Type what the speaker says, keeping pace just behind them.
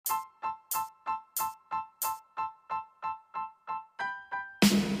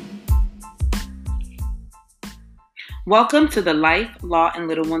Welcome to the Life, Law, and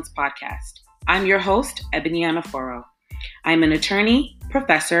Little Ones podcast. I'm your host, Ebony Anaforo. I'm an attorney,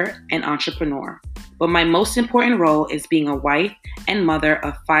 professor, and entrepreneur, but my most important role is being a wife and mother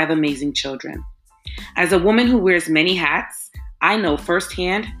of 5 amazing children. As a woman who wears many hats, I know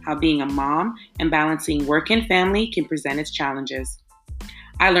firsthand how being a mom and balancing work and family can present its challenges.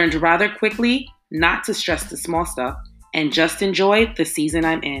 I learned rather quickly not to stress the small stuff and just enjoy the season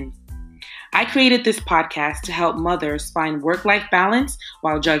I'm in. I created this podcast to help mothers find work-life balance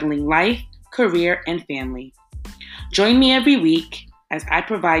while juggling life, career, and family. Join me every week as I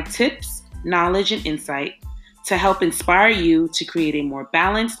provide tips, knowledge, and insight to help inspire you to create a more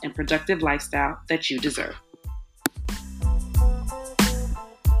balanced and productive lifestyle that you deserve.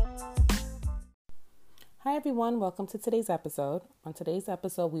 Hi everyone, welcome to today's episode. On today's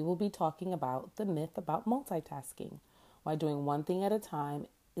episode, we will be talking about the myth about multitasking, why doing one thing at a time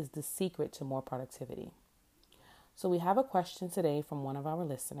is the secret to more productivity. So we have a question today from one of our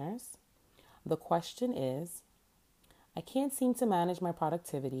listeners. The question is, I can't seem to manage my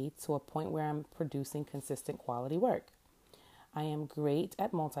productivity to a point where I'm producing consistent quality work. I am great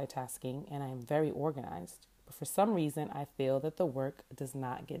at multitasking and I am very organized, but for some reason I feel that the work does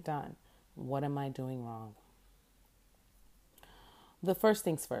not get done. What am I doing wrong? The first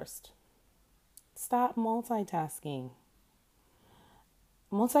things first, stop multitasking.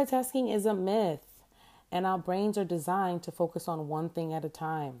 Multitasking is a myth, and our brains are designed to focus on one thing at a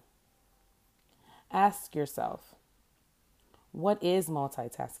time. Ask yourself, what is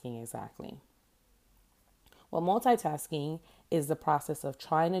multitasking exactly? Well, multitasking is the process of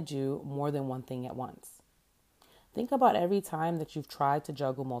trying to do more than one thing at once. Think about every time that you've tried to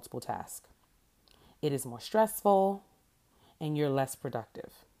juggle multiple tasks. It is more stressful and you're less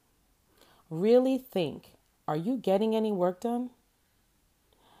productive. Really think, are you getting any work done?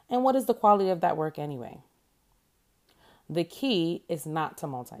 And what is the quality of that work anyway? The key is not to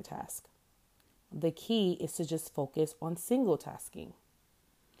multitask. The key is to just focus on single tasking.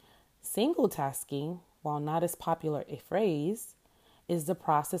 Single tasking, while not as popular a phrase, is the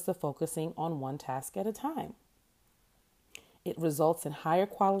process of focusing on one task at a time. It results in higher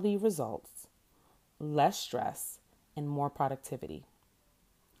quality results, less stress, and more productivity.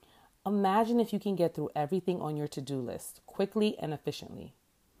 Imagine if you can get through everything on your to-do list quickly and efficiently.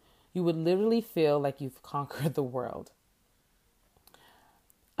 You would literally feel like you've conquered the world.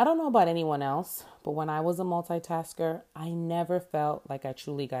 I don't know about anyone else, but when I was a multitasker, I never felt like I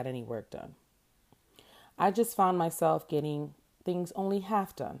truly got any work done. I just found myself getting things only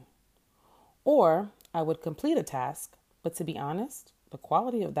half done. Or I would complete a task, but to be honest, the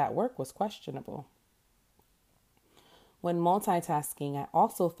quality of that work was questionable. When multitasking, I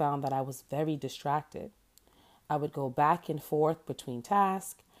also found that I was very distracted. I would go back and forth between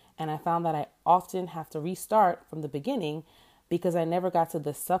tasks, and I found that I often have to restart from the beginning because I never got to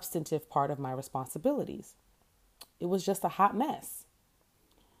the substantive part of my responsibilities. It was just a hot mess.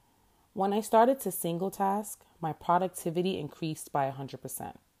 When I started to single task, my productivity increased by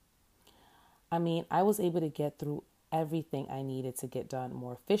 100%. I was able to get through everything I needed to get done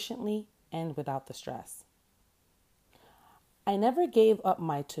more efficiently and without the stress. I never gave up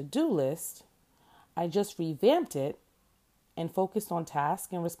my to-do list. I just revamped it and focused on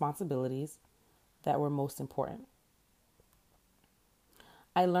tasks and responsibilities that were most important.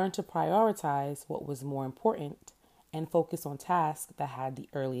 I learned to prioritize what was more important and focus on tasks that had the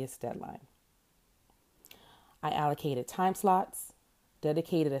earliest deadline. I allocated time slots,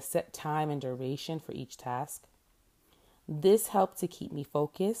 dedicated a set time and duration for each task. This helped to keep me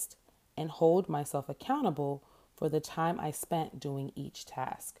focused and hold myself accountable for the time I spent doing each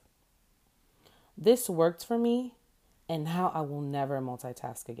task. This worked for me, and now I will never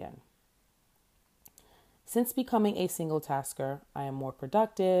multitask again. Since becoming a single tasker, I am more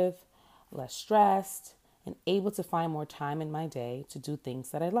productive, less stressed, and able to find more time in my day to do things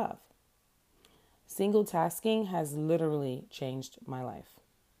that I love. Single tasking has literally changed my life.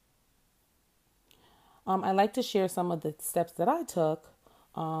 I'd like to share some of the steps that I took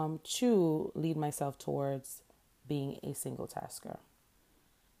to lead myself towards being a single tasker.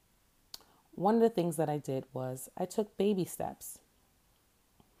 One of the things that I did was I took baby steps.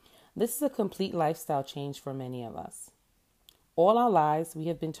 This is a complete lifestyle change for many of us. All our lives, we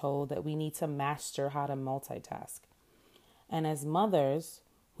have been told that we need to master how to multitask. And as mothers,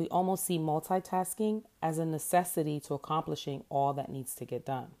 we almost see multitasking as a necessity to accomplishing all that needs to get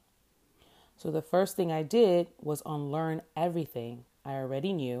done. So the first thing I did was unlearn everything I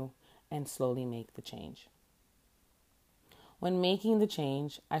already knew and slowly make the change. When making the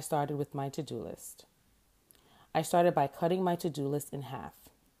change, I started with my to-do list. I started by cutting my to-do list in half,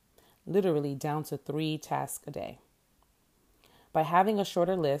 literally down to 3 tasks a day. By having a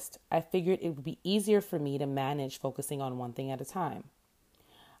shorter list, I figured it would be easier for me to manage focusing on one thing at a time.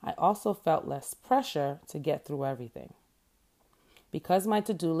 I also felt less pressure to get through everything. Because my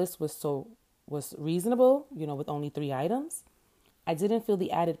to-do list was reasonable, with only 3 items, I didn't feel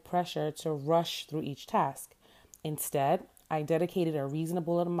the added pressure to rush through each task. Instead, I dedicated a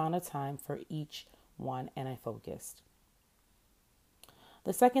reasonable amount of time for each one and I focused.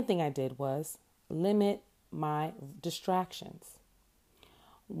 The second thing I did was limit my distractions.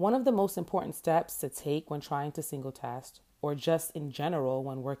 One of the most important steps to take when trying to single task, or just in general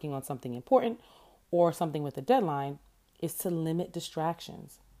when working on something important or something with a deadline, is to limit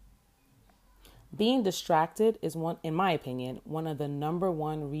distractions. Being distracted is, in my opinion, one of the number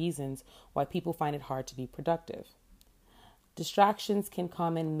one reasons why people find it hard to be productive. Distractions can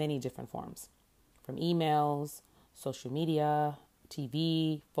come in many different forms, from emails, social media,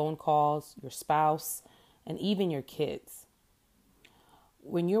 TV, phone calls, your spouse, and even your kids.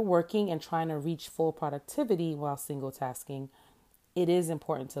 When you're working and trying to reach full productivity while single tasking, it is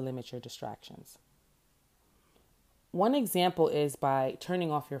important to limit your distractions. One example is by turning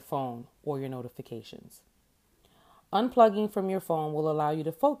off your phone or your notifications. Unplugging from your phone will allow you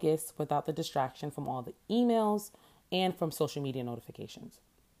to focus without the distraction from all the emails and from social media notifications.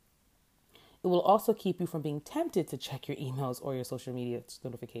 It will also keep you from being tempted to check your emails or your social media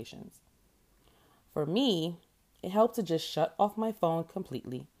notifications. For me, it helped to just shut off my phone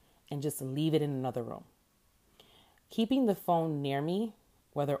completely and just leave it in another room. Keeping the phone near me,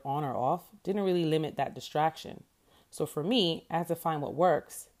 whether on or off, didn't really limit that distraction. So for me, I had to find what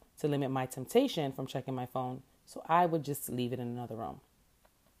works to limit my temptation from checking my phone, so I would just leave it in another room.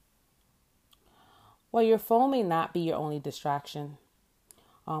 While your phone may not be your only distraction,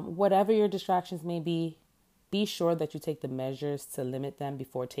 whatever your distractions may be sure that you take the measures to limit them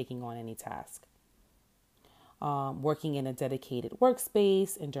before taking on any task. Working in a dedicated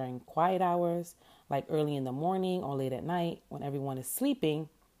workspace and during quiet hours, like early in the morning or late at night when everyone is sleeping,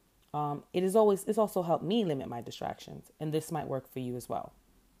 it's also helped me limit my distractions, and this might work for you as well.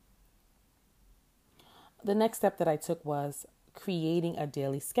 The next step that I took was creating a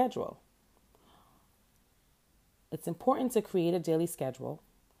daily schedule. It's important to create a daily schedule.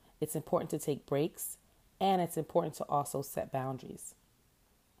 It's important to take breaks, and it's important to also set boundaries.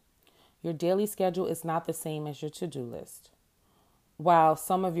 Your daily schedule is not the same as your to-do list. While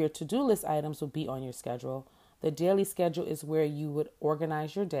some of your to-do list items will be on your schedule, the daily schedule is where you would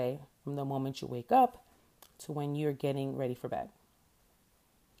organize your day from the moment you wake up to when you're getting ready for bed.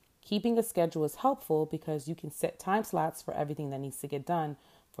 Keeping a schedule is helpful because you can set time slots for everything that needs to get done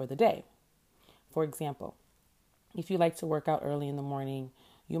for the day. For example, if you like to work out early in the morning,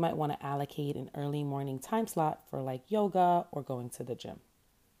 you might want to allocate an early morning time slot for like yoga or going to the gym.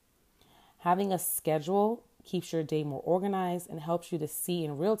 Having a schedule keeps your day more organized and helps you to see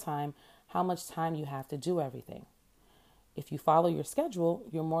in real time how much time you have to do everything. If you follow your schedule,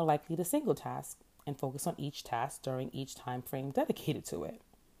 you're more likely to single task and focus on each task during each time frame dedicated to it.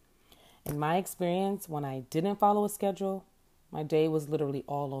 In my experience, when I didn't follow a schedule, my day was literally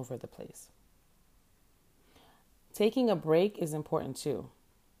all over the place. Taking a break is important too.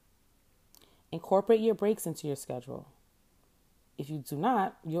 Incorporate your breaks into your schedule. If you do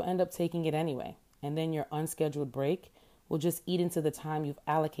not, you'll end up taking it anyway, and then your unscheduled break will just eat into the time you've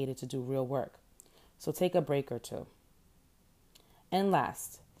allocated to do real work. So take a break or two. And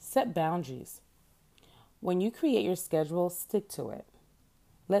last, set boundaries. When you create your schedule, stick to it.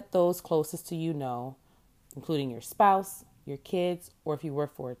 Let those closest to you know, including your spouse, your kids, or if you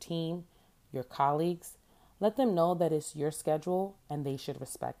work for a team, your colleagues, let them know that it's your schedule and they should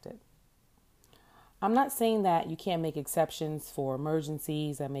respect it. I'm not saying that you can't make exceptions for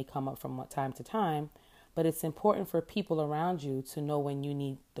emergencies that may come up from time to time, but it's important for people around you to know when you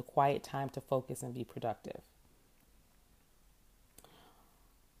need the quiet time to focus and be productive.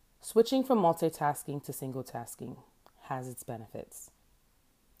 Switching from multitasking to single tasking has its benefits.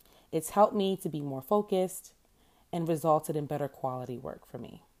 It's helped me to be more focused and resulted in better quality work for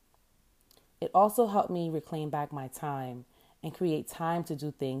me. It also helped me reclaim back my time and create time to do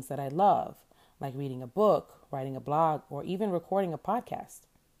things that I love, like reading a book, writing a blog, or even recording a podcast.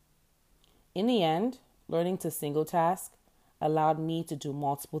 In the end, learning to single task allowed me to do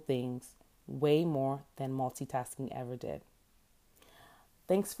multiple things way more than multitasking ever did.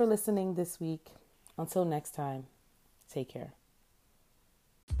 Thanks for listening this week. Until next time, take care.